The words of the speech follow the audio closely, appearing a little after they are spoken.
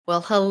Well,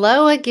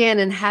 hello again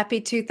and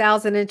happy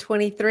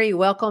 2023.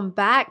 Welcome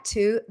back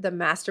to the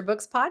Master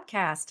Books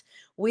Podcast.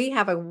 We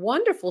have a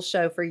wonderful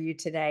show for you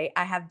today.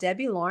 I have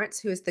Debbie Lawrence,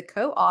 who is the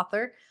co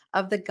author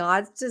of the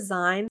God's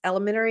Design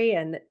Elementary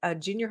and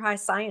Junior High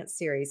Science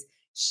series.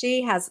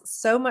 She has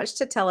so much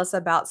to tell us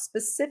about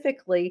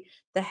specifically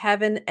the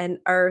Heaven and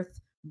Earth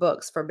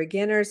books for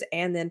beginners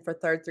and then for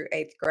third through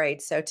eighth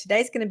grade. So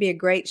today's going to be a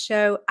great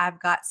show.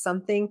 I've got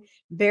something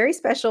very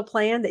special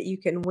planned that you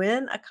can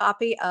win a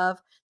copy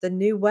of the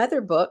new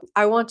weather book.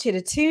 I want you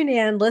to tune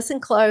in,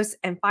 listen close,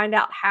 and find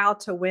out how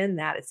to win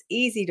that. It's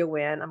easy to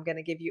win. I'm going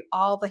to give you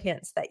all the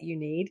hints that you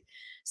need.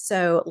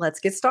 So let's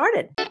get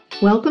started.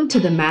 Welcome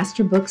to the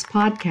Master Books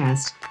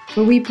Podcast,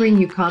 where we bring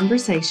you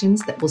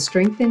conversations that will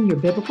strengthen your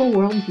biblical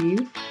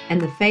worldview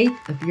and the faith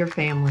of your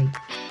family.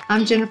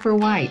 I'm Jennifer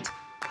White,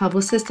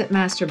 publicist at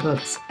Master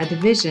Books, a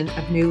division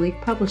of New Leaf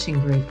Publishing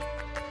Group.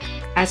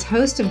 As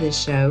host of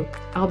this show,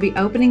 I'll be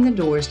opening the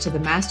doors to the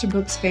Master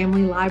Books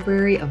family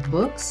library of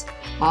books,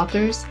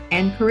 authors,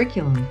 and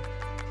curriculum.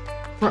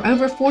 For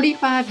over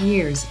 45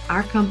 years,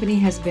 our company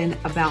has been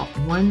about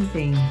one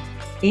thing: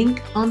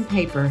 ink on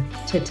paper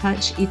to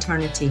touch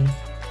eternity.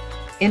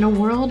 In a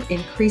world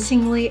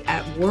increasingly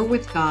at war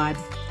with God,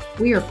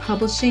 we are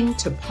publishing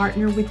to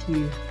partner with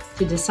you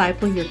to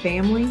disciple your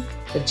family,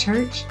 the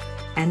church,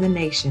 and the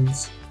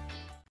nations.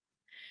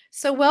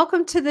 So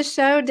welcome to the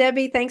show,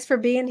 Debbie. Thanks for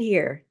being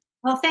here.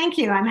 Well, thank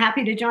you. I'm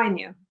happy to join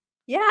you.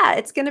 Yeah,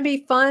 it's going to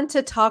be fun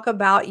to talk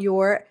about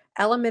your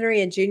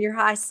elementary and junior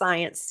high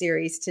science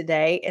series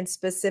today, and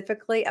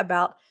specifically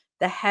about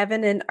the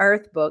Heaven and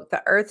Earth book,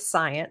 the Earth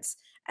Science.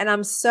 And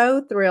I'm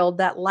so thrilled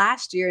that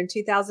last year in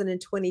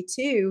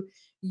 2022,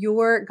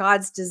 your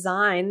God's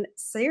Design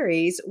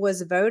series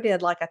was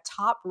voted like a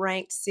top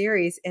ranked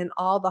series in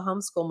all the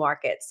homeschool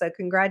markets. So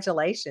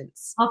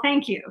congratulations. Well,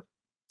 thank you.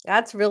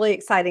 That's really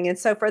exciting. And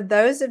so, for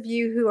those of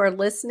you who are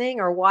listening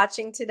or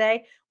watching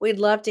today, we'd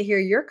love to hear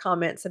your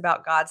comments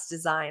about God's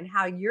Design,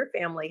 how your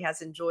family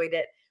has enjoyed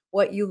it,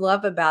 what you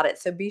love about it.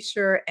 So, be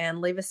sure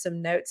and leave us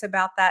some notes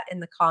about that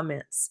in the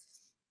comments.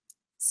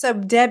 So,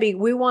 Debbie,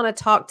 we want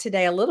to talk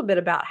today a little bit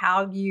about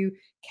how you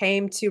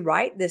came to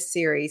write this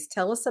series.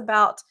 Tell us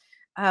about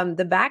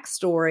the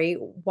backstory,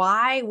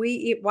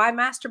 why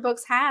Master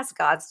Books has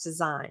God's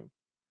Design.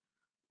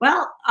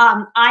 Well,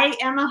 I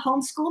am a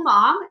homeschool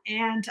mom,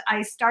 and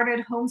I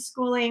started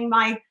homeschooling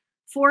my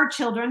 4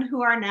 children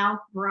who are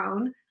now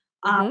grown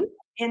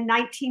in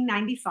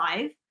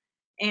 1995.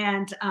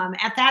 And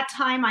at that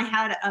time, I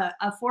had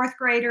a 4th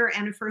grader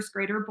and a 1st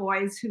grader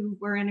boys who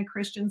were in a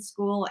Christian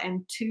school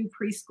and 2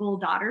 preschool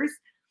daughters.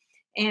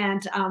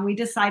 And we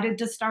decided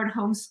to start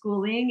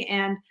homeschooling.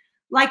 And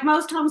like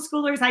most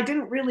homeschoolers, I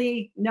didn't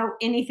really know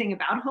anything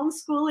about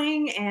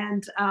homeschooling.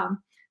 And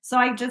so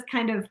I just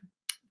kind of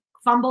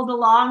fumbled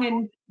along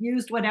and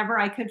used whatever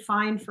I could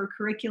find for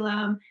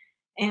curriculum,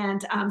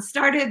 and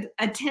started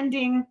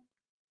attending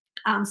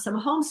some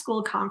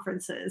homeschool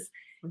conferences.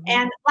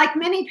 And like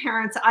many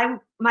parents,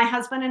 my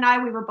husband and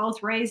I, we were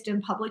both raised in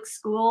public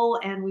school,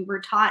 and we were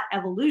taught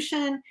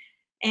evolution.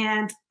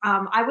 And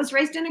I was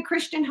raised in a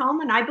Christian home,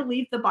 and I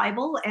believe the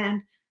Bible.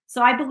 And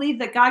so I believe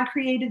that God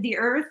created the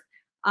earth.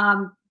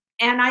 And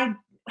I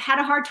had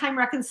a hard time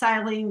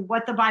reconciling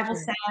what the Bible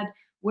said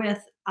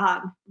with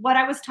what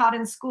I was taught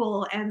in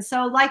school. And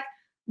so, like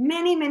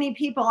many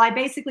people, I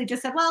basically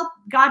just said, well,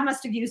 God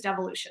must have used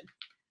evolution.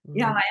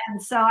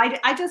 And so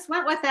I just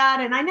went with that.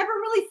 And I never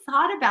really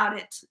thought about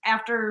it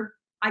after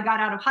I got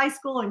out of high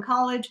school and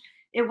college.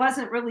 It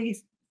wasn't really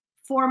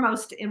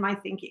foremost in my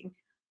thinking.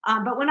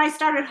 But when I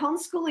started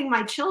homeschooling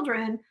my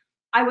children,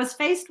 I was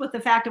faced with the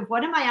fact of,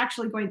 what am I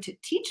actually going to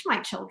teach my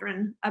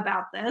children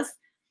about this?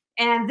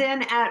 And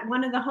then at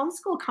one of the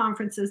homeschool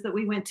conferences that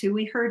we went to,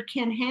 we heard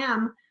Ken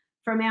Ham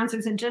from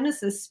Answers in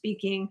Genesis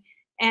speaking,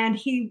 and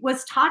he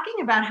was talking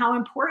about how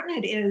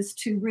important it is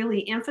to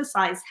really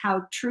emphasize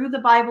how true the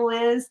Bible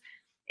is.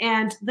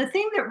 And the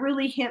thing that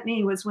really hit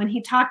me was when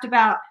he talked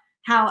about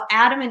how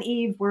Adam and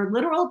Eve were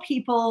literal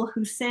people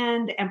who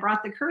sinned and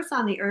brought the curse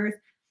on the earth,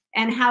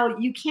 and how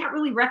you can't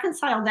really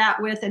reconcile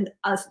that with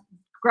a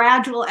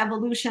gradual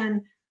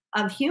evolution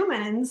of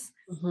humans.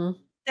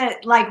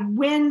 That, like,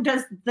 when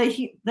does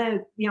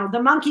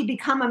the monkey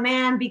become a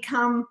man,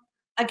 become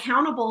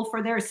accountable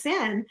for their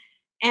sin?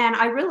 And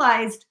I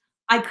realized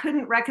I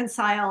couldn't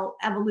reconcile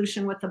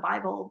evolution with the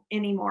Bible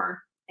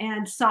anymore.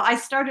 And so I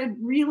started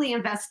really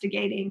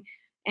investigating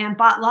and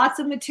bought lots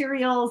of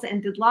materials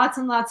and did lots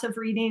and lots of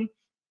reading.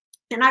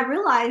 And I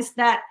realized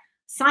that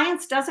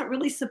science doesn't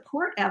really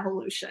support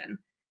evolution,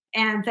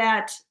 and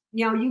that,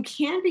 you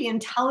can be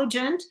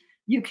intelligent,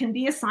 you can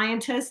be a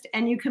scientist,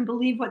 and you can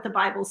believe what the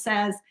Bible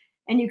says,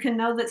 and you can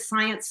know that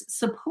science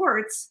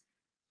supports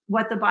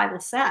what the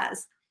Bible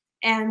says.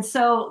 And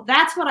so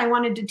that's what I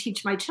wanted to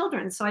teach my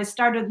children. So I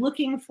started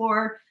looking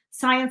for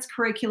science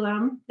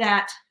curriculum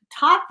that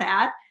taught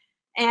that.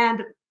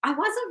 And I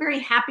wasn't very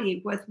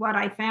happy with what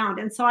I found.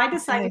 And so I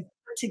decided to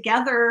put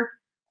together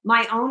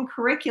my own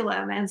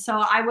curriculum. And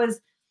so I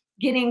was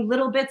getting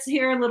little bits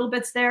here, little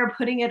bits there,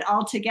 putting it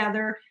all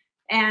together.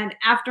 And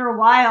after a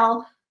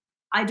while,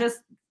 I just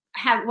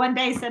had one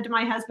day said to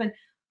my husband,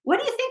 "What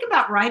do you think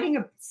about writing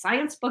a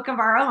science book of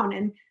our own?"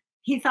 And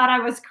he thought I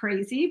was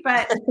crazy,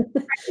 but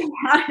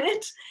about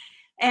it.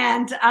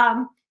 And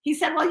he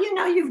said, "Well,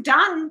 you've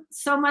done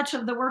so much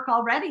of the work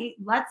already.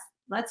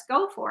 Let's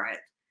go for it."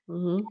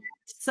 Hmm.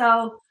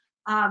 So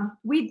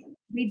we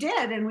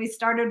did, and we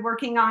started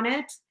working on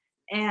it.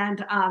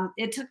 And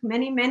it took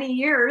many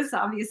years,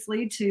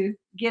 obviously, to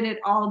get it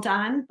all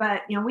done.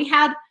 But we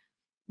had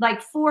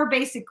like four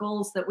basic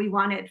goals that we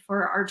wanted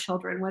for our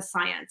children with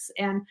science.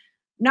 And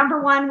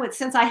number one,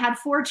 since I had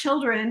four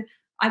children,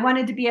 I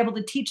wanted to be able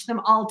to teach them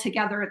all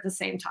together at the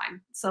same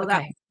time. So that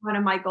Okay. was one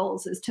of my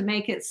goals, is to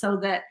make it so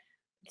that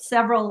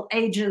several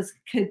ages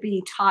could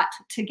be taught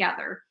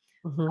together.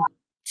 Hmm.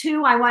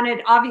 Two, I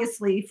wanted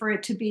obviously for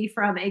it to be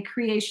from a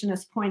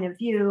creationist point of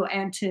view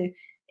and to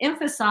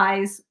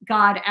emphasize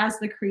God as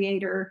the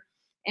creator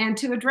and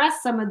to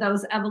address some of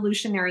those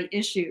evolutionary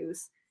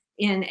issues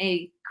in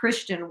a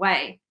Christian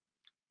way.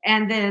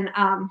 And then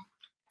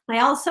I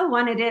also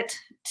wanted it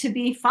to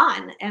be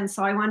fun, and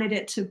so I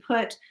wanted to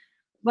put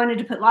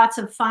lots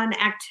of fun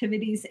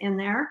activities in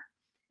there.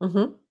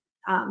 Hmm.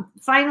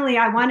 Finally,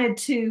 I wanted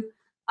to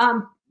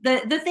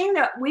the thing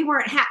that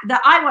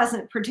that I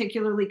wasn't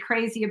particularly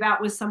crazy about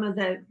with some of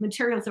the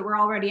materials that were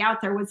already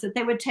out there was that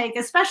they would take,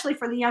 especially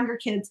for the younger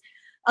kids,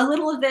 a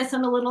little of this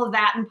and a little of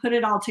that and put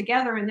it all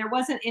together, and there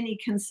wasn't any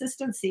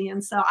consistency.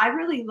 And so I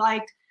really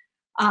liked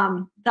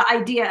the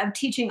idea of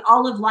teaching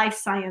all of life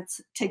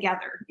science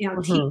together,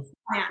 teach Hmm.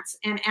 plants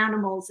and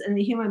animals and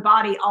the human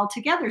body all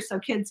together so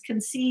kids can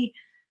see,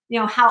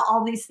 how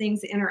all these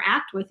things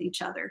interact with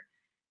each other.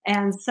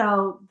 And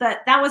so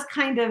that was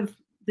kind of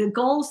the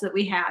goals that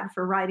we had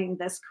for writing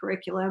this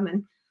curriculum.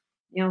 And,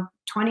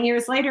 20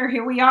 years later,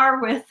 here we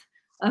are with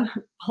a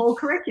whole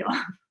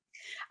curriculum.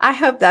 I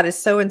hope that is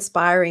so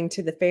inspiring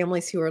to the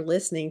families who are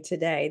listening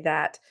today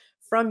that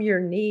from your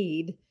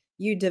need,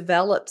 you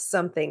developed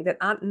something that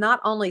not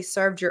only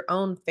served your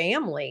own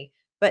family,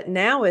 but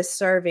now is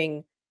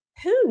serving,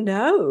 who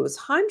knows,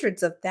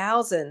 hundreds of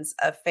thousands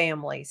of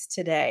families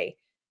today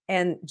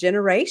and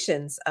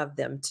generations of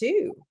them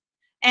too.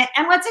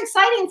 And what's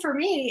exciting for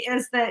me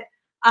is that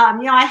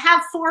I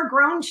have four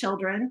grown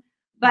children,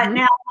 but Hmm.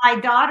 now my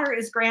daughter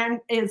is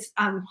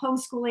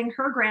homeschooling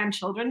her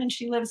grandchildren, and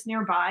she lives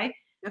nearby.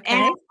 And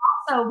Okay.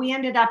 also, we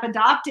ended up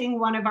adopting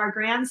one of our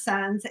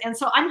grandsons, and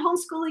so I'm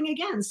homeschooling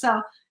again.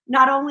 So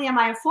not only am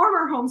I a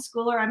former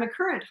homeschooler, I'm a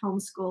current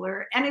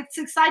homeschooler, and it's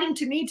exciting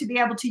to me to be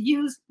able to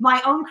use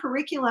my own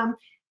curriculum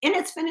in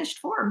its finished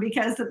form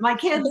because my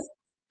kids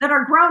that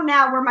are grown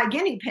now were my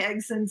guinea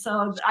pigs. And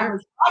so I Sure.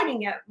 was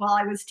writing it while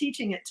I was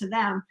teaching it to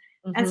them.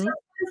 And so Hmm.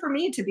 it's fun for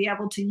me to be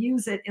able to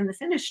use it in the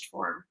finished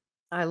form.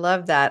 I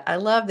love that. I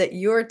love that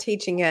you're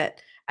teaching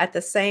it at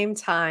the same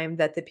time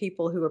that the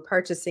people who are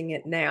purchasing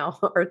it now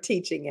are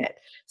teaching it.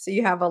 So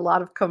you have a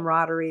lot of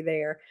camaraderie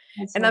there.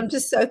 That's And right. I'm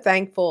just so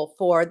thankful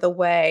for the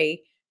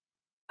way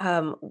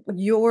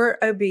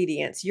your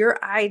obedience, your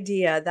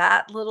idea,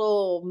 that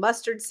little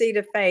mustard seed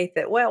of faith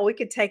that, well, we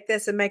could take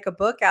this and make a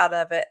book out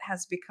of it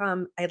has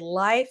become a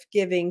life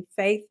giving,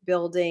 faith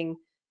building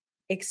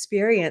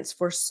experience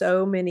for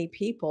so many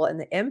people, and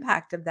the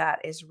impact of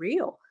that is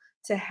real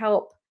to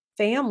help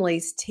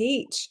families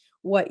teach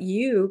what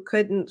you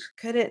couldn't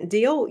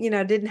deal,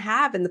 didn't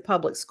have in the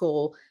public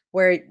school,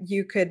 where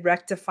you could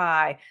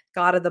rectify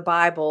God of the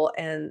Bible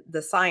and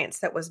the science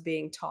that was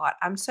being taught.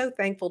 I'm so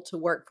thankful to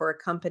work for a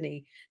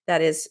company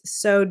that is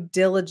so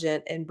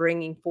diligent in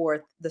bringing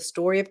forth the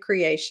story of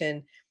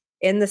creation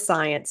in the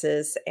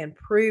sciences and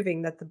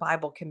proving that the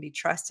Bible can be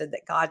trusted,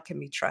 that God can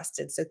be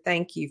trusted. So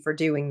thank you for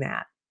doing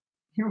that.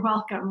 You're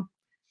welcome.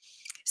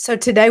 So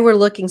today we're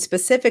looking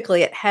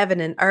specifically at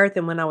heaven and earth.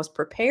 And when I was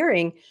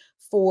preparing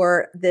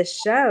for this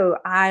show,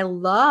 I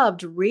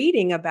loved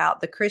reading about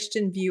the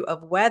Christian view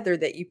of weather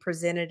that you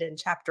presented in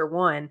chapter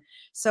one.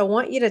 So I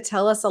want you to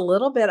tell us a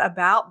little bit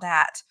about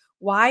that.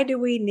 Why do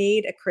we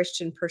need a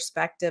Christian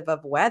perspective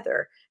of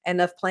weather and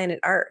of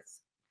planet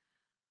Earth?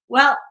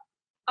 Well,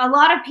 a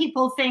lot of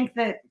people think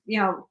that,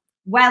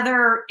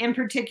 weather in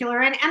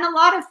particular, and a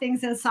lot of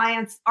things in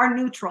science are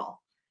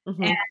neutral, and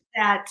Hmm.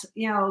 that,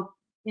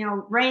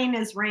 rain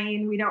is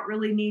rain. We don't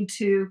really need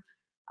to,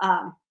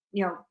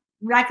 you know,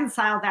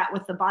 reconcile that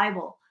with the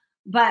Bible.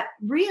 But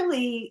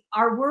really,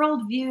 our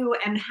worldview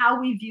and how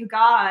we view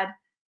God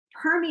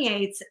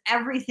permeates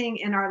everything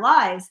in our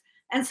lives.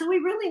 And so we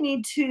really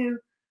need to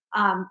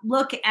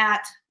look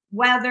at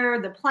weather,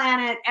 the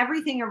planet,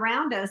 everything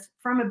around us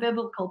from a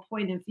biblical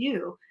point of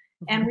view.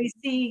 And Hmm. we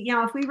see,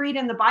 if we read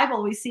in the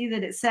Bible, we see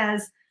that it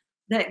says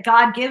that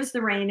God gives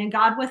the rain and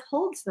God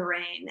withholds the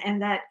rain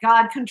and that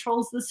God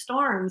controls the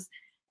storms.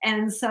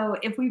 And so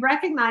if we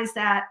recognize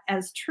that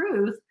as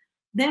truth,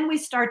 then we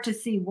start to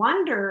see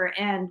wonder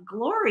and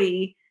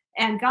glory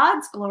and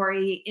God's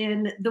glory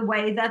in the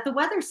way that the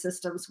weather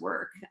systems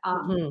work.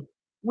 Hmm.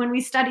 When we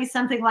study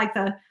something like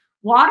the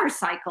water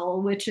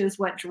cycle, which is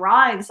what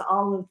drives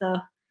all of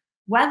the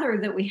weather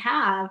that we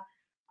have,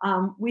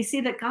 we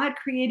see that God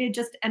created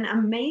just an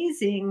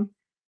amazing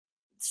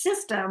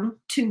system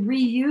to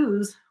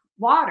reuse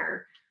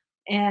water.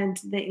 and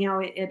that,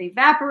 it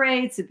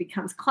evaporates, it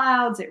becomes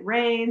clouds, it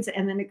rains,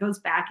 and then it goes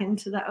back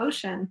into the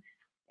ocean.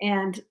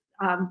 And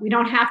we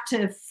don't have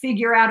to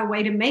figure out a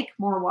way to make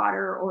more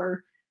water,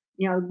 or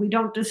we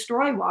don't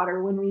destroy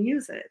water when we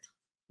use it.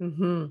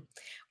 Hmm.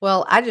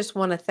 Well, I just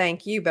want to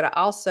thank you, but I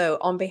also,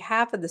 on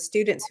behalf of the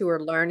students who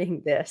are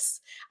learning this,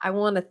 I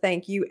want to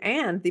thank you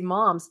and the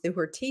moms who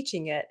are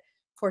teaching it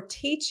for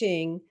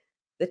teaching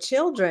the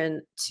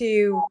children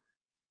to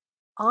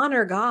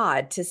honor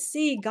God, to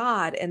see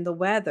God in the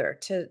weather,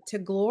 to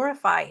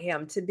glorify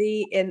Him, to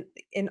be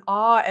in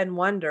awe and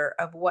wonder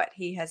of what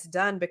He has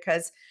done.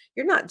 Because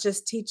you're not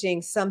just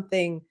teaching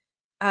something,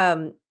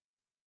 um,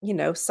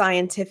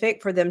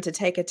 scientific for them to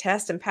take a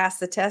test and pass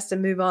the test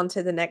and move on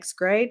to the next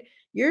grade.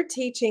 You're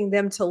teaching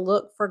them to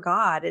look for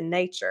God in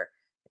nature,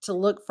 to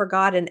look for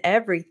God in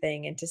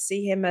everything, and to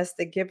see Him as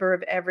the giver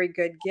of every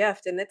good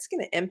gift. And it's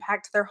going to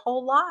impact their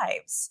whole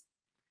lives.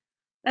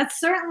 That's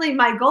certainly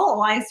my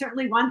goal. I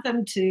certainly want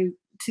them to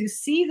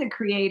see the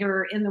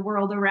creator in the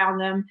world around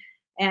them,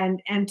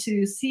 and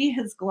to see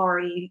his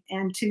glory,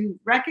 and to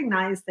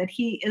recognize that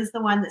he is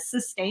the one that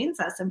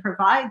sustains us and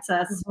provides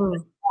us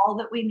with Mhm. all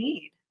that we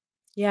need.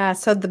 Yeah,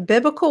 so the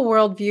biblical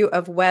worldview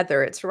of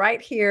weather, it's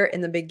right here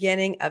in the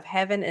beginning of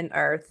Heaven and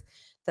Earth,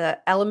 the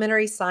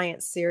elementary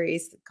science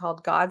series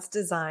called God's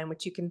Design,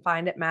 which you can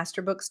find at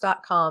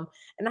masterbooks.com.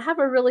 And I have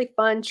a really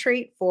fun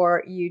treat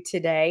for you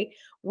today.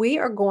 We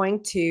are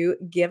going to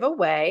give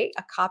away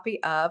a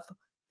copy of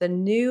the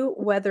new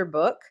weather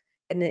book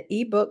in an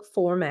ebook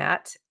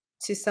format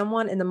to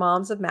someone in the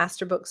Moms of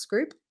Master Books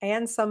group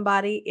and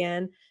somebody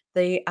in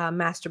the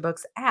Master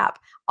Books app.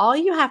 All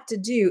you have to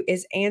do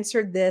is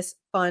answer this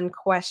fun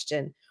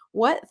question.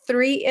 What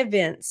three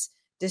events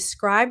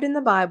described in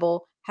the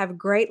Bible have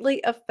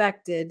greatly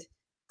affected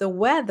the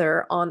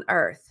weather on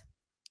earth?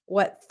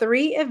 What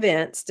three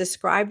events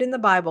described in the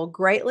Bible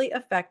greatly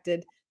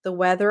affected the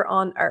weather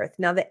on earth?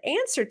 Now, the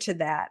answer to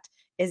that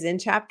is in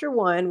chapter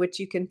 1, which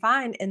you can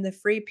find in the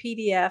free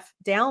PDF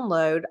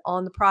download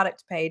on the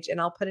product page, and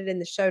I'll put it in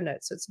the show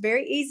notes. So it's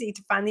very easy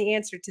to find the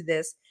answer to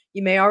this.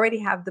 You may already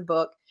have the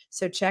book.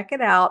 So check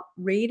it out,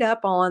 read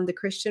up on the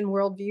Christian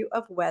worldview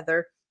of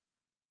weather,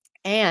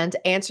 and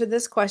answer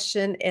this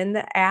question in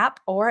the app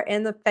or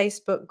in the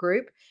Facebook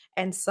group.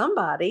 And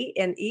somebody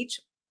in each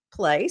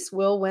place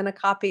will win a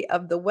copy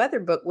of the weather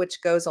book,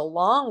 which goes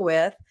along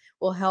with,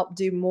 will help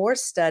do more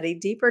study,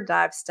 deeper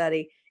dive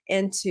study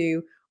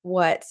into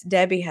what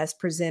Debbie has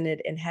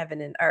presented in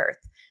Heaven and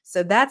Earth.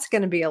 So that's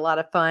going to be a lot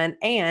of fun.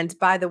 And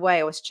by the way,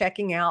 I was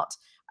checking out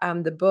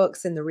the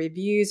books and the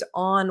reviews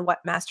on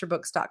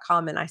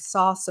masterbooks.com, and I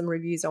saw some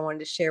reviews I wanted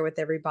to share with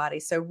everybody.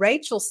 So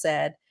Rachel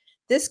said,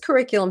 this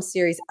curriculum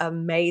series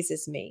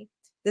amazes me.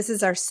 This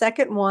is our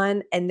second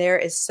one, and there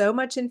is so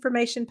much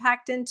information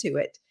packed into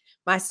it.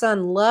 My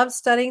son loves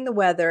studying the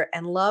weather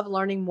and loved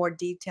learning more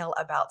detail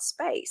about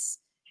space.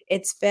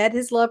 It's fed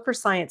his love for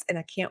science, and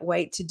I can't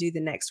wait to do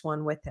the next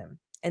one with him.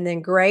 And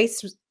then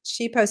Grace,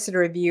 she posted a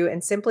review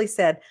and simply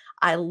said,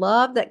 I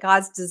love that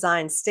God's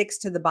design sticks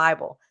to the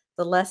Bible.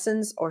 The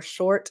lessons are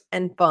short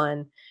and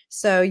fun.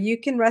 So you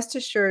can rest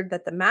assured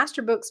that the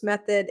Master Books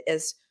method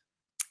is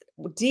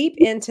deep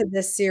into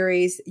this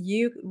series.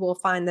 You will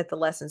find that the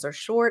lessons are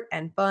short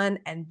and fun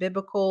and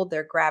biblical.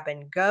 They're grab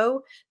and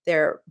go.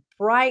 They're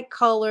bright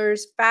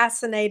colors,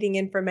 fascinating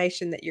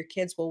information that your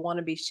kids will want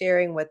to be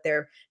sharing with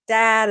their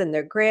dad and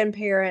their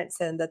grandparents,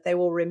 and that they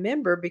will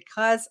remember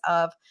because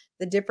of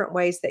the different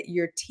ways that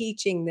you're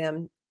teaching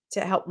them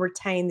to help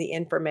retain the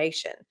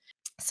information.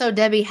 So,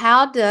 Debbie,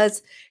 how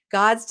does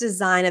God's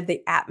design of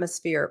the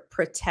atmosphere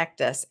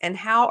protect us? And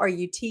how are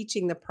you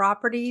teaching the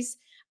properties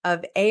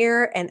of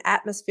air and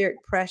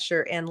atmospheric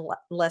pressure in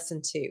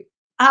lesson 2?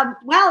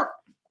 Well,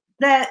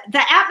 the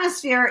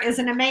atmosphere is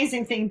an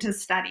amazing thing to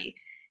study.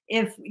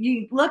 If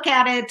you look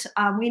at it,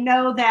 we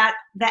know that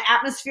the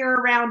atmosphere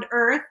around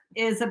Earth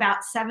is about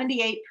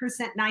 78%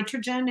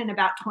 nitrogen and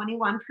about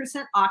 21%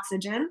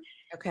 oxygen.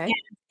 Okay. And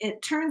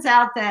it turns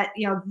out that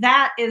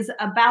that is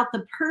about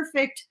the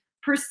perfect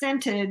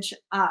percentage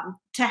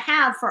to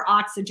have for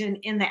oxygen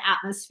in the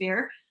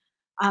atmosphere.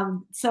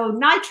 So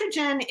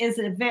nitrogen is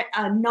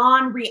a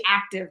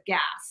non-reactive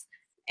gas,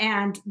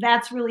 and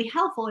that's really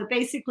helpful. It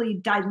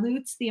basically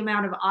dilutes the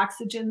amount of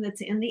oxygen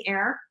that's in the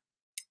air.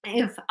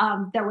 If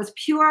there was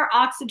pure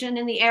oxygen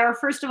in the air,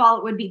 first of all,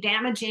 it would be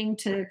damaging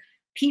to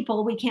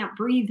people. We can't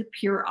breathe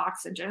pure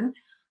oxygen.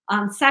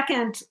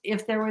 Second,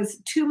 if there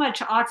was too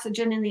much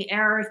oxygen in the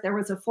air, if there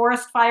was a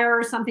forest fire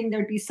or something,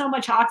 there'd be so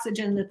much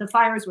oxygen that the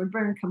fires would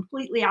burn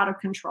completely out of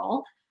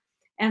control.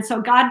 And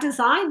so God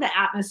designed the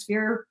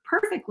atmosphere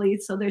perfectly.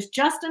 So there's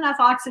just enough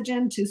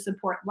oxygen to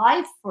support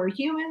life for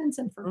humans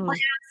and for Mm.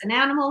 plants and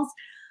animals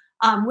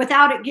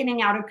without it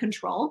getting out of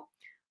control.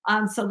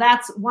 So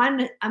that's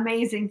one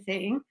amazing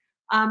thing.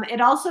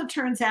 It also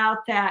turns out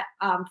that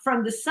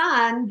from the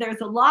sun,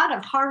 there's a lot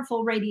of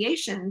harmful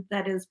radiation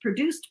that is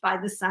produced by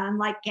the sun,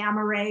 like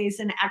gamma rays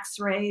and X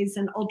rays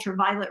and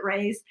ultraviolet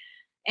rays.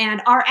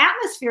 And our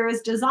atmosphere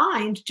is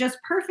designed just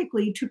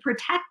perfectly to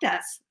protect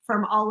us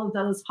from all of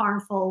those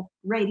harmful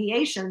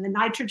radiation. The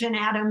nitrogen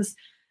atoms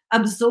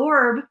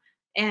absorb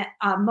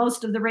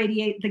most of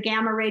the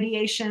gamma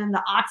radiation.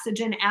 The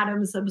oxygen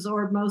atoms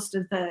absorb most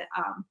of the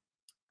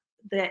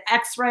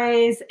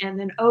X-rays, and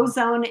then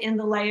ozone in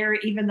the layer,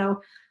 even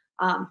though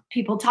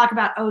people talk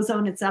about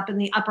ozone, it's up in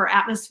the upper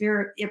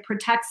atmosphere. It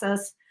protects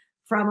us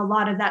from a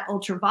lot of that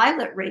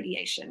ultraviolet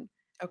radiation.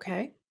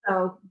 Okay.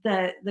 So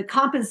the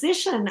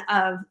composition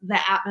of the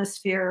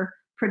atmosphere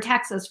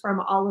protects us from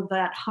all of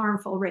that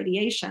harmful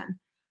radiation.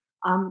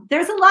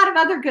 There's a lot of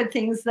other good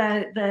things.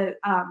 The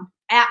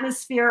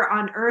atmosphere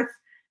on Earth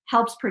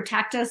helps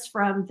protect us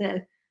from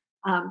the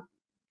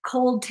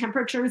cold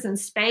temperatures in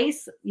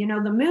space. You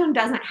know, the moon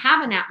doesn't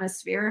have an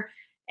atmosphere,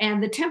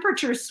 and the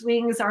temperature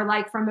swings are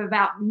like from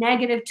about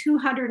negative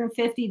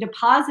 250 to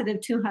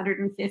positive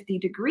 250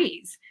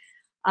 degrees.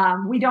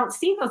 We don't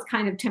see those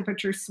kind of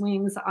temperature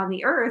swings on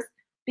the Earth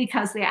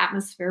because the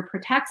atmosphere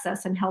protects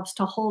us and helps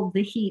to hold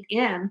the heat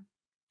in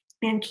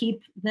and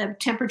keep the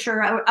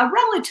temperature a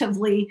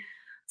relatively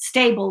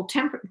stable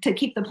to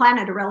keep the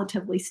planet a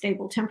relatively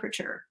stable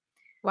temperature.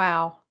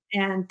 Wow.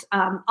 And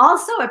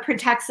also it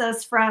protects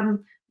us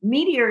from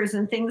meteors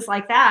and things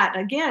like that.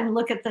 Again,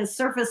 look at the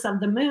surface of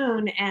the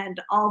moon and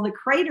all the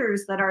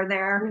craters that are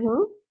there.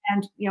 Mhm.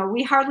 And, you know,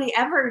 we hardly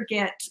ever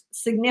get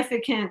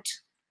significant,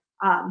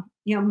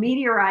 you know,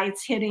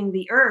 meteorites hitting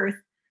the Earth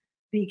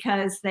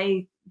because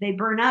they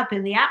burn up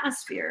in the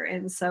atmosphere.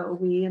 And so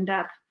we end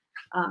up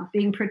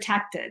being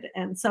protected.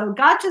 And so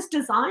God just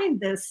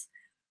designed this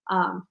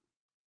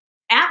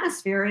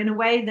atmosphere in a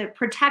way that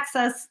protects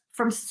us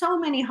from so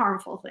many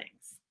harmful things.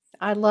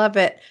 I love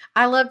it.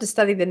 I love to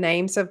study the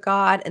names of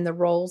God and the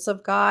roles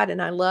of God,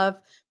 and I love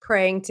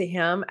praying to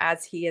Him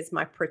as He is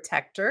my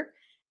protector.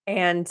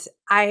 And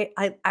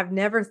I've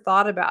never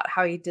thought about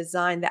how He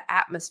designed the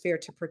atmosphere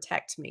to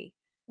protect me.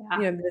 Yeah.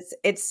 You know,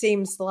 it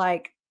seems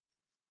like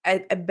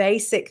a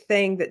basic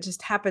thing that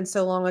just happened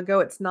so long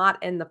ago. It's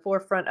not in the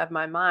forefront of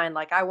my mind.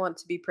 Like I want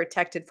to be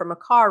protected from a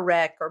car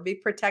wreck or be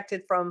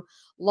protected from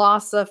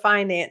loss of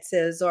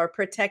finances or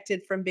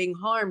protected from being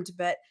harmed.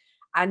 But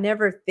I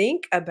never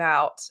think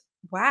about,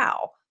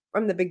 wow,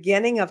 from the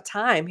beginning of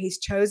time, he's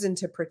chosen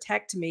to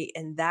protect me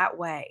in that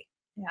way.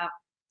 Yeah.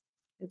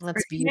 It's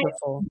That's pretty amazing.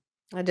 beautiful.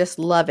 I just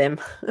love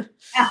him.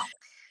 Yeah.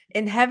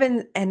 In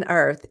Heaven and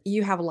Earth,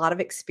 you have a lot of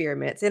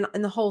experiments in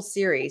the whole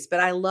series, but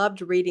I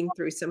loved reading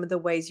through some of the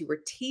ways you were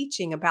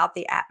teaching about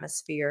the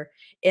atmosphere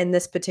in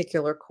this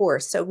particular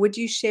course. So, would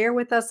you share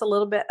with us a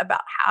little bit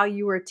about how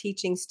you were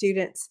teaching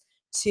students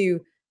to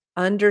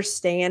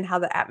understand how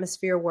the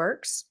atmosphere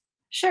works?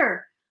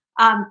 Sure.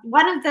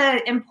 One of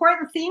the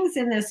important things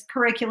in this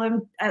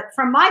curriculum,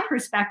 from my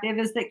perspective,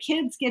 is that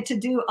kids get to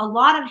do a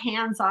lot of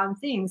hands-on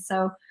things.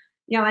 So,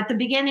 you know, at the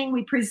beginning,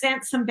 we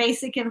present some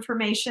basic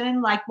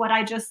information like what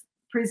I just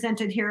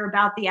presented here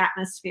about the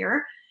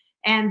atmosphere.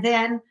 And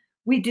then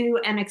we do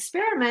an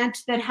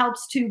experiment that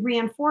helps to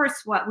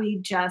reinforce what we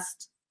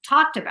just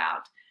talked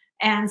about.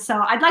 And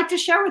so I'd like to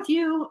share with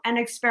you an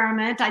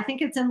experiment. I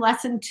think it's in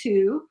lesson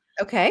 2.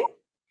 Okay.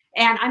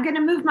 And I'm going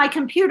to move my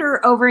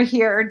computer over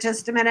here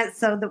just a minute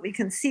so that we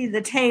can see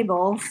the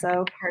table.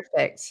 So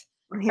Perfect.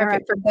 here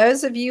Perfect. For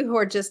those of you who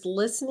are just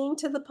listening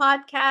to the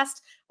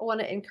podcast, I want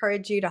to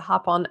encourage you to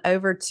hop on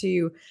over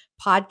to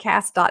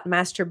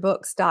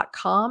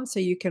podcast.masterbooks.com so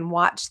you can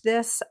watch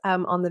this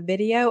on the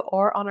video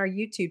or on our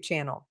YouTube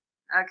channel.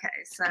 okay,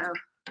 so I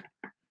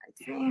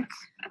think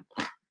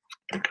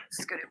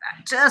let's go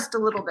back just a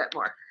little bit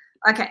more.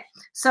 Okay,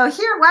 so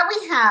here what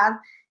we have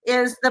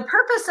is the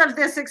purpose of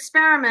this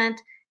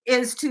experiment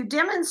is to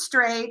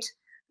demonstrate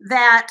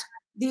that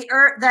the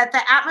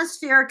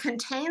atmosphere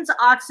contains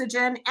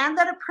oxygen and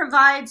that it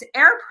provides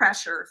air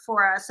pressure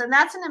for us. And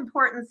that's an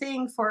important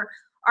thing for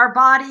our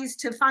bodies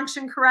to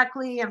function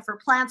correctly and for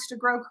plants to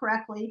grow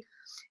correctly.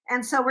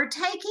 And so we're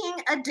taking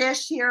a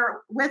dish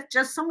here with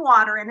just some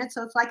water in it.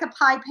 So it's like a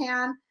pie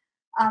pan,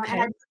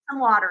 and I put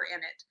some water in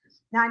it.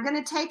 Now I'm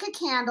going to take a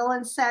candle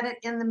and set it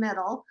in the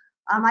middle.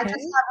 I just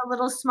have a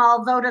little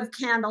small votive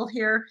candle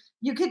here.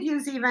 You could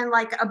use even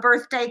like a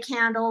birthday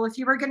candle. If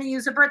you were going to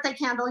use a birthday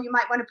candle, you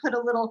might want to put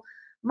a little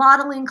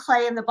modeling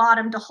clay in the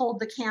bottom to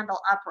hold the candle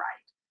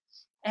upright.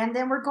 And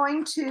then we're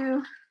going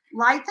to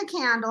light the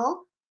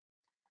candle.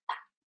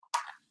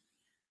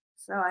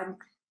 So I'm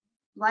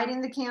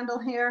lighting the candle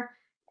here.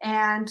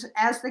 And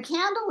as the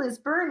candle is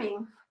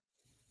burning,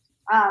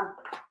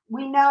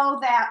 we know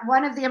that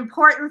one of the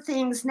important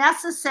things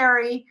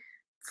necessary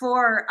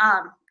for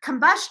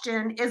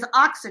combustion is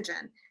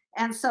oxygen.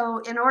 And so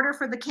in order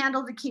for the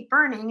candle to keep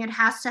burning, it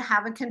has to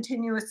have a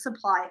continuous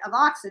supply of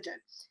oxygen.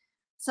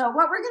 So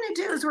what we're going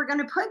to do is we're going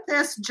to put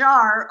this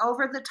jar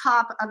over the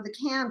top of the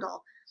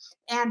candle.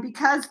 And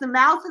because the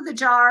mouth of the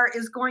jar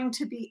is going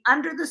to be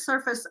under the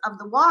surface of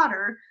the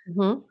water,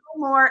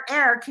 more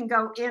air can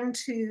go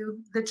into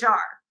the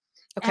jar.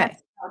 Okay. And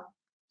so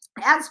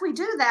as we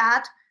do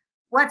that,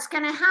 what's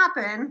going to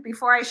happen,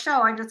 before I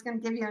show, I'm just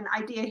going to give you an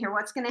idea here.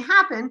 What's going to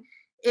happen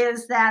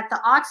is that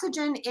the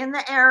oxygen in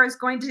the air is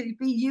going to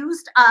be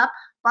used up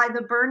by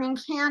the burning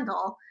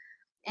candle.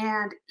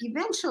 And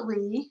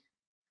eventually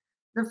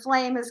the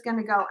flame is going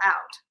to go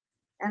out.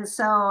 And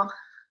so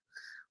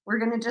we're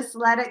going to just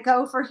let it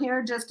go for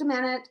here just a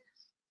minute.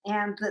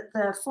 And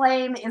the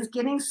flame is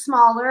getting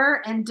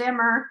smaller and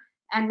dimmer.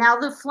 And now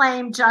the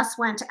flame just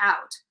went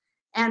out.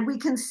 And we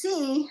can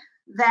see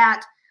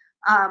that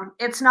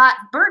it's not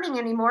burning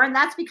anymore. And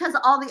that's because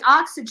all the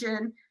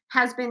oxygen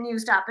has been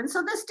used up. And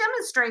so this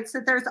demonstrates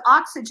that there's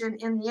oxygen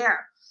in the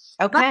air.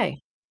 Okay.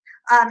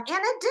 But in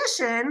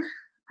addition,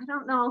 I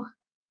don't know.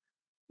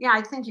 Yeah,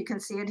 I think you can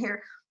see it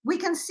here. We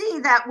can see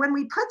that when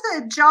we put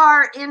the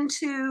jar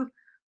into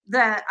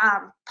the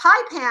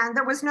pie pan,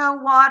 there was no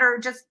water,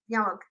 just,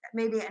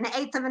 maybe an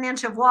eighth of an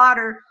inch of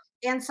water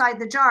inside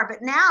the jar.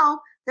 But now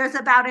there's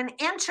about an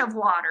inch of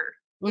water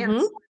inside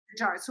Mm-hmm. the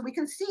jar. So we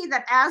can see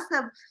that as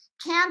the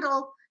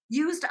candle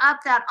used up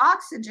that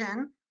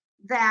oxygen,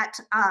 that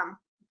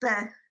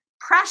the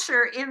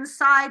pressure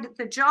inside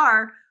the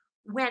jar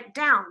went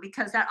down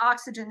because that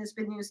oxygen has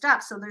been used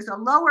up. So there's a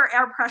lower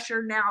air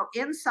pressure now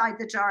inside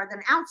the jar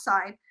than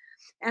outside.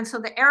 And so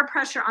the air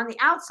pressure on the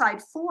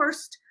outside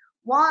forced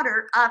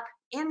water up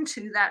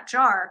into that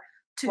jar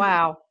to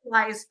Wow.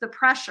 equalize the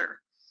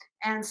pressure.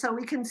 And so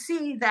we can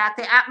see that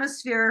the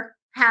atmosphere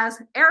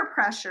has air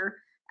pressure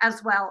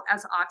as well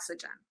as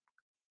oxygen.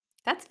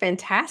 That's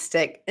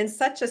fantastic. In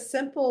such a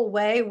simple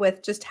way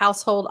with just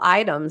household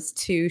items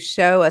to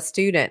show a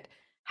student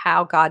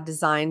how God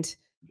designed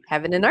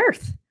heaven and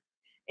earth.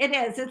 It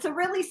is. It's a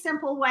really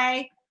simple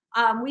way.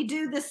 We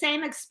do the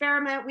same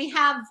experiment. We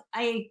have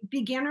a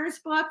beginner's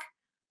book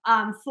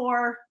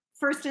for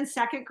first and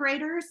second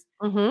graders.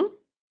 Mm-hmm.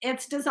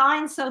 It's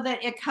designed so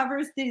that it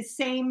covers the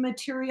same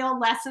material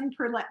lesson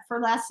for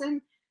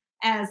lesson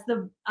as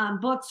the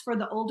books for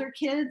the older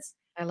kids.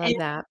 I And love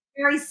that.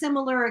 very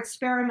similar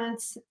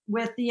experiments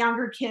with the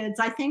younger kids.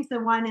 I think the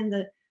one in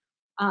the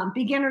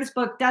beginner's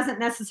book doesn't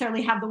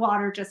necessarily have the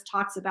water, just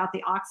talks about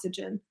the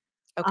oxygen.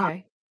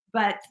 Okay.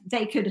 But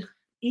they could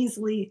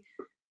easily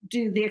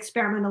do the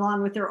experiment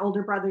along with their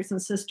older brothers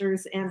and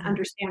sisters and Mhm.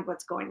 understand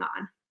what's going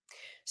on.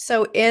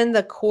 So in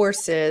the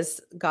courses,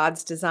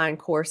 God's design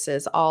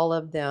courses, all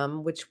of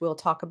them, which we'll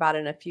talk about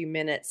in a few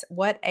minutes,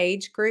 what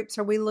age groups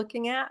are we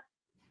looking at?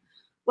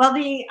 Well,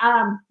 the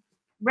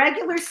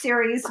regular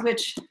series,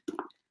 which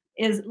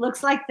is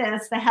looks like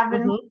this, the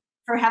Heaven Mhm.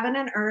 for Heaven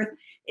and Earth,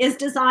 is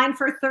designed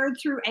for third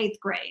through eighth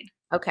grade.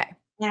 Okay.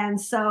 And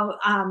so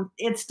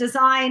it's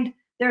designed,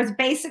 there's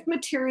basic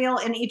material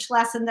in each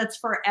lesson that's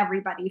for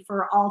everybody,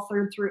 for all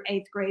third through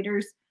eighth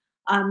graders.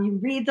 You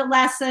read the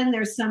lesson,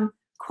 there's some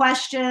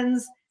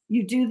questions,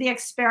 you do the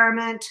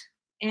experiment,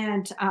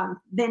 and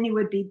then you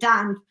would be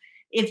done.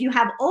 If you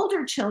have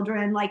older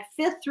children, like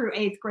fifth through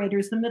eighth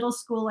graders, the middle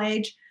school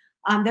age,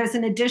 there's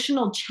an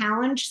additional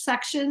challenge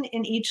section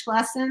in each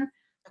lesson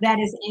that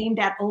Okay. is aimed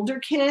at older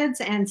kids.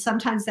 And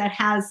sometimes that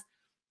has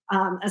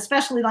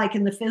especially like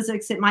in the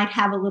physics, it might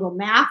have a little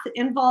math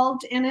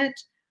involved in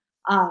it.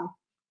 Um,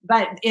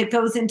 but it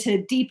goes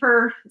into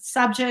deeper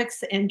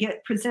subjects and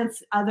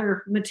presents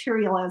other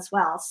material as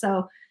well.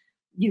 So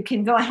you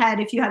can go ahead,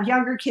 if you have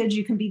younger kids,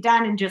 you can be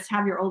done and just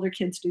have your older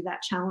kids do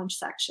that challenge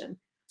section.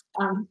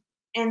 Um,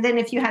 and then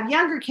if you have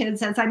younger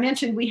kids, as I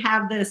mentioned, we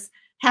have this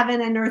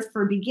Heaven and Earth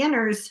for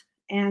Beginners,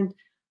 and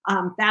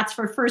that's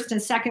for first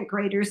and second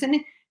graders.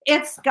 And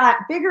it's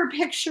got bigger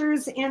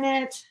pictures in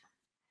it,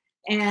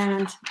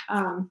 and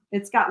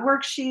it's got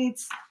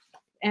worksheets,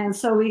 and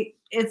so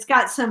it's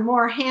got some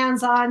more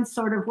hands-on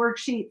sort of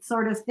worksheet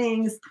sort of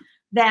things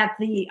that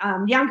the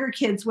younger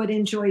kids would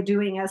enjoy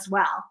doing as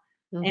well.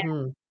 And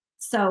Mhm.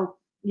 so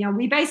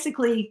we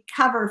basically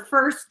cover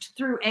first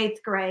through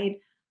eighth grade.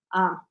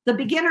 The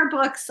beginner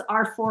books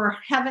are for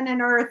Heaven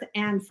and Earth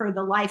and for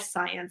the life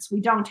science.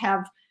 We don't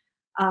have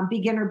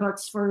beginner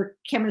books for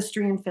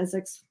chemistry and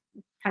physics.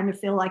 Kind of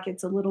feel like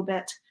it's a little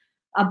bit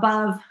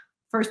above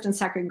first and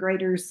second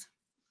graders.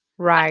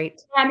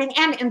 Right. I mean,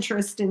 and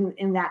interest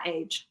in that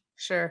age.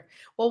 Sure.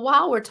 Well,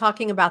 while we're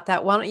talking about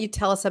that, why don't you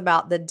tell us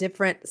about the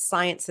different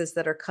sciences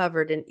that are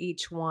covered in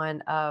each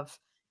one of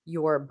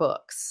your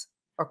books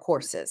or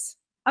courses?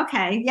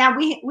 Okay, yeah,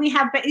 we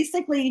have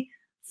basically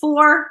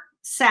 4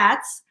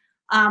 sets.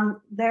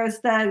 There's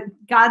the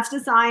God's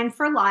Design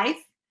for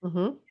Life,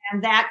 Mhm.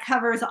 and that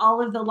covers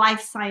all of the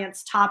life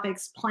science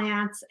topics,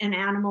 plants and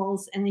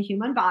animals and the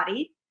human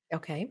body.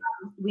 Okay.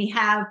 We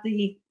have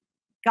the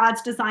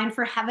God's Design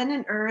for Heaven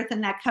and Earth,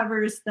 and that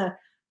covers the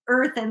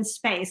earth and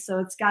space. So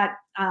it's got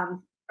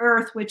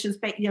Earth, which is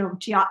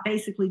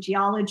basically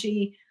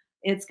geology.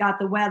 It's got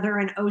the weather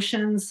and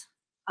oceans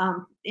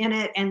in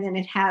it, and then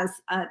it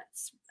has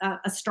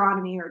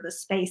astronomy or the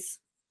space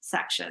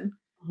section.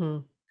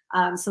 Mhm.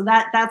 So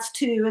that's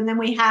 2, and then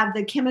we have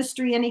the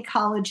chemistry and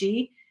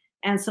ecology,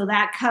 and so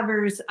that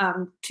covers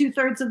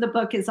 2/3 of the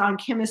book is on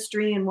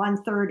chemistry, and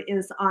 1/3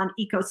 is on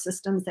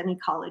ecosystems and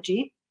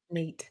ecology.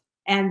 Neat.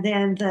 And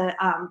then the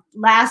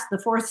the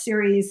 4th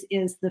series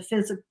is the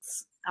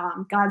physics,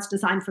 God's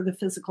Design for the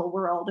Physical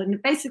World, and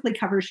it basically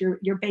covers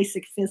your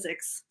basic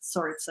physics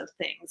sorts of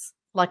things.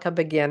 Like a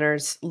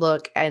beginner's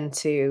look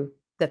into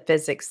the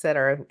physics that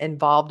are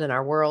involved in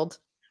our world.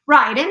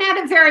 Right, and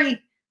at a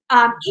very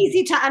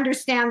easy to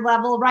understand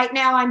level. Right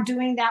now, I'm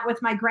doing that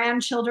with my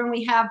grandchildren.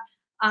 We have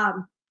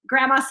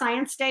Grandma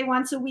Science Day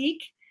once a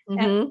week, and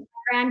Mm-hmm.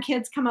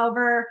 grandkids come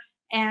over,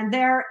 and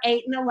they're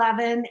 8 and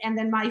 11, and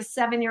then my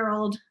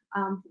 7-year-old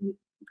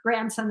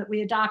grandson that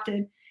we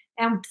adopted.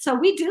 And so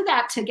we do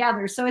that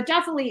together. So it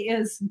definitely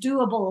is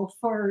doable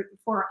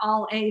for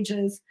all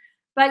ages.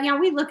 But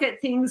we look at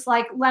things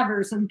like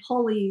levers and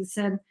pulleys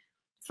and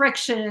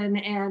friction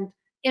and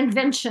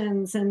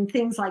inventions and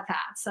things like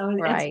that. So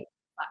it's Right.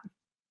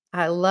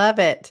 I love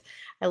it.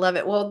 I love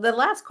it. Well, the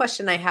last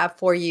question I have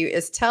for you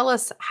is tell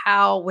us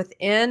how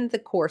within the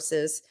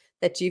courses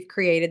that you've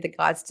created, the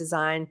God's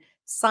Design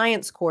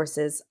science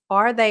courses,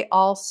 are they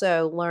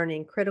also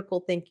learning critical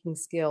thinking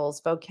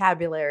skills,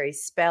 vocabulary,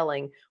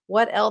 spelling?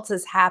 What else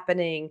is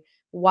happening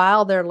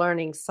while they're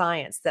learning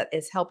science that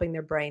is helping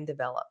their brain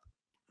develop?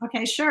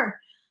 okay, sure.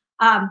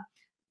 Um,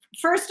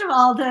 First of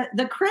all,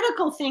 the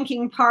critical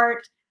thinking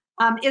part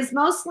is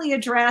mostly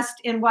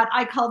addressed in what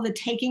I call the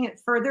taking it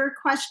further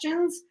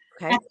questions.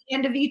 At Okay. the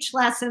end of each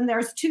lesson,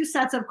 there's two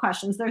sets of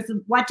questions. There's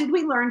the what did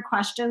we learn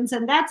questions,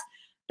 and that's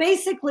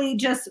basically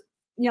just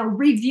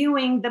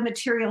reviewing the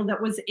material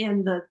that was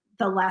in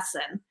the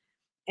lesson.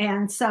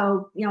 And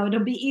so, it'll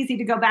be easy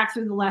to go back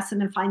through the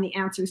lesson and find the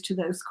answers to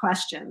those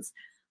questions.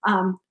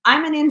 I'm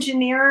an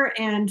engineer,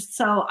 and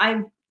so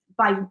I,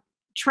 by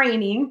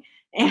training,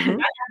 and Hmm.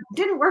 I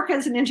didn't work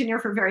as an engineer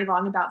for very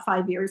long, about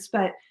 5 years.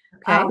 But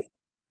Okay.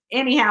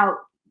 anyhow,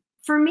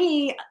 for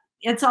me,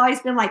 it's always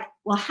been like,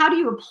 well, how do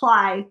you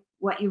apply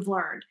what you've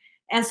learned?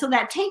 And so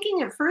that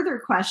taking it further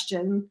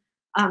question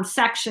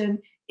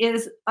section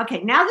is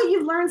okay. Now that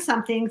you've learned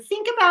something,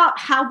 think about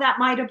how that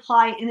might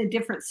apply in a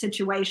different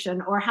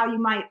situation, or how you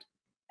might,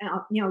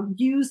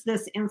 use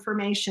this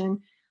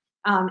information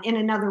in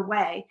another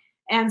way.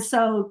 And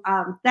so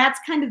that's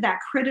kind of that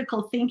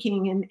critical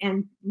thinking,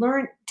 and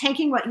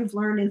taking what you've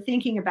learned and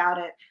thinking about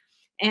it.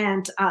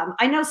 And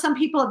I know some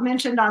people have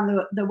mentioned on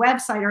the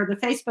website or the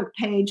Facebook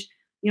page,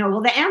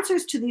 well, the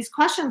answers to these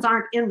questions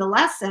aren't in the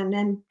lesson.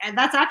 And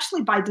that's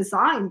actually by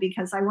design,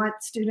 because I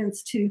want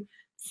students to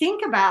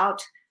think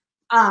about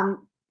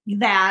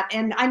that.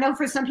 And I know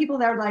for some people,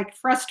 they're like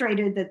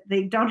frustrated that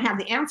they don't have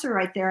the answer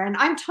right there. And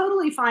I'm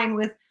totally fine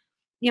with,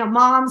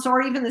 moms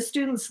or even the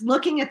students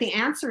looking at the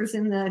answers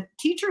in the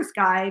teacher's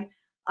guide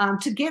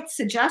to get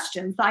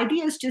suggestions. The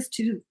idea is just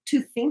to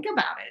think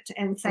about it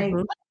and say,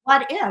 Hmm.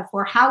 what if,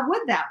 or how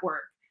would that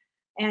work?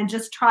 And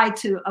just try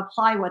to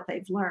apply what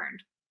they've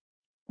learned.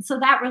 So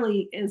that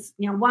really is,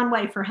 one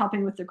way for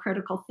helping with the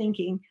critical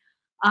thinking.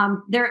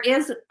 There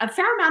is a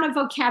fair amount of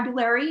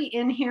vocabulary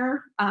in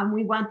here.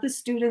 We want the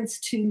students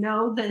to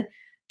know the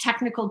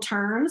technical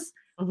terms.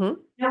 Hmm.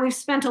 We've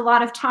spent a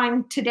lot of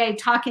time today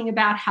talking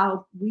about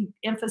how we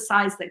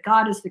emphasize that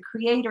God is the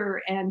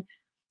creator, and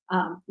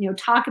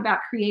talk about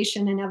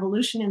creation and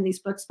evolution in these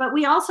books. But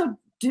we also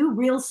do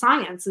real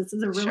science. This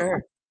is a real Sure.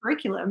 science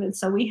curriculum, and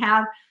so we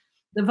have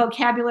the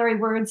vocabulary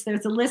words.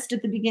 There's a list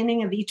at the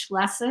beginning of each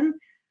lesson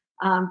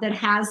that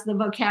has the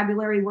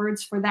vocabulary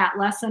words for that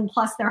lesson.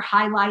 Plus, they're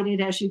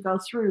highlighted as you go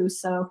through.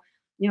 So,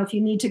 if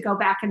you need to go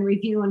back and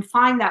review and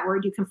find that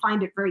word, you can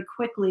find it very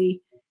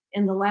quickly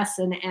in the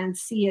lesson and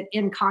see it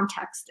in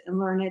context and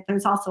learn it.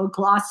 There's also a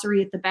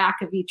glossary at the back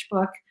of each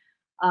book,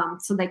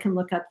 so they can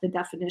look up the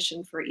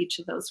definition for each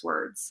of those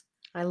words.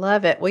 I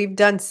love it. We've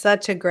done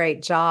such a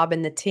great job,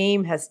 and the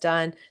team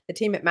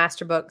at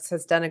Master Books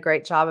has done a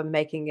great job of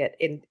making it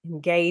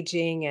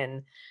engaging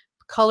and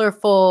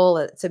colorful.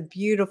 It's a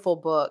beautiful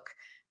book.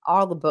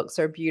 All the books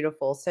are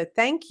beautiful. So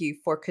thank you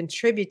for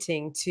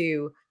contributing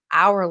to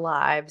our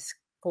lives,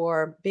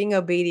 for being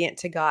obedient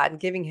to God and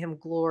giving Him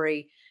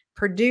glory,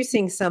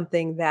 producing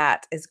something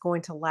that is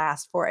going to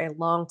last for a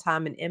long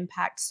time and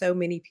impact so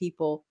many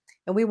people.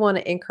 And we want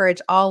to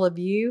encourage all of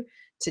you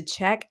to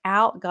check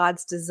out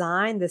God's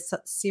Design, this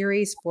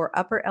series for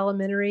upper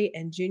elementary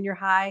and junior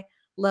high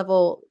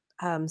level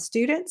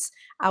students.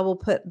 I will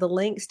put the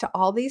links to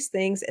all these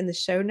things in the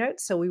show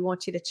notes. So we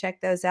want you to check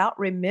those out.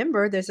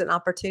 Remember, there's an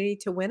opportunity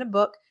to win a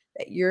book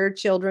that your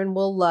children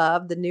will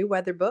love, the New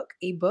Weather Book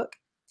ebook.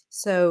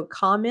 So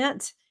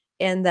comment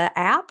in the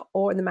app,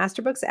 or in the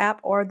Master Books app,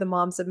 or the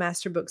Moms of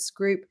Master Books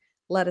group.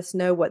 Let us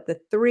know what the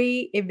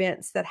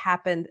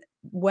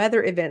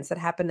weather events that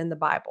happened in the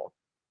Bible.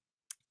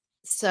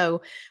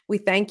 So we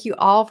thank you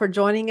all for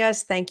joining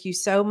us. Thank you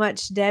so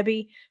much,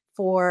 Debbie,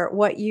 for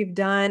what you've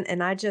done.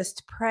 And I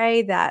just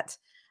pray that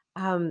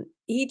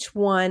each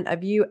one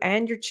of you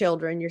and your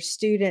children, your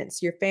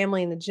students, your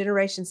family, and the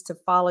generations to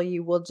follow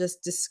you will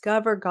just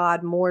discover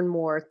God more and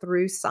more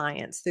through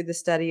science, through the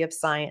study of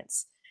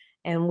science.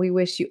 And we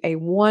wish you a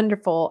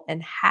wonderful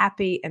and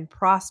happy and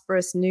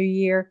prosperous new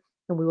year.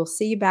 And we will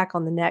see you back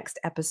on the next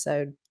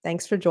episode.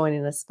 Thanks for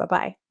joining us. Bye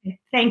bye.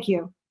 Thank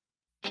you.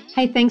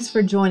 Hey, thanks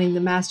for joining the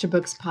Master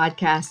Books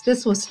podcast.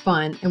 This was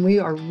fun, and we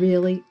are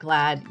really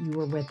glad you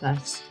were with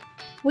us.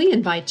 We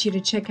invite you to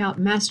check out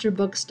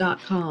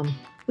masterbooks.com.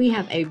 We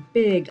have a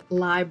big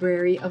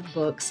library of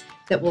books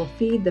that will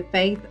feed the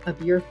faith of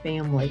your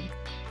family.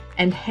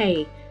 And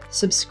hey,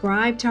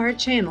 Subscribe to our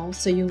channel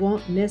so you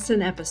won't miss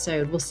an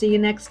episode. We'll see you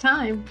next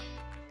time.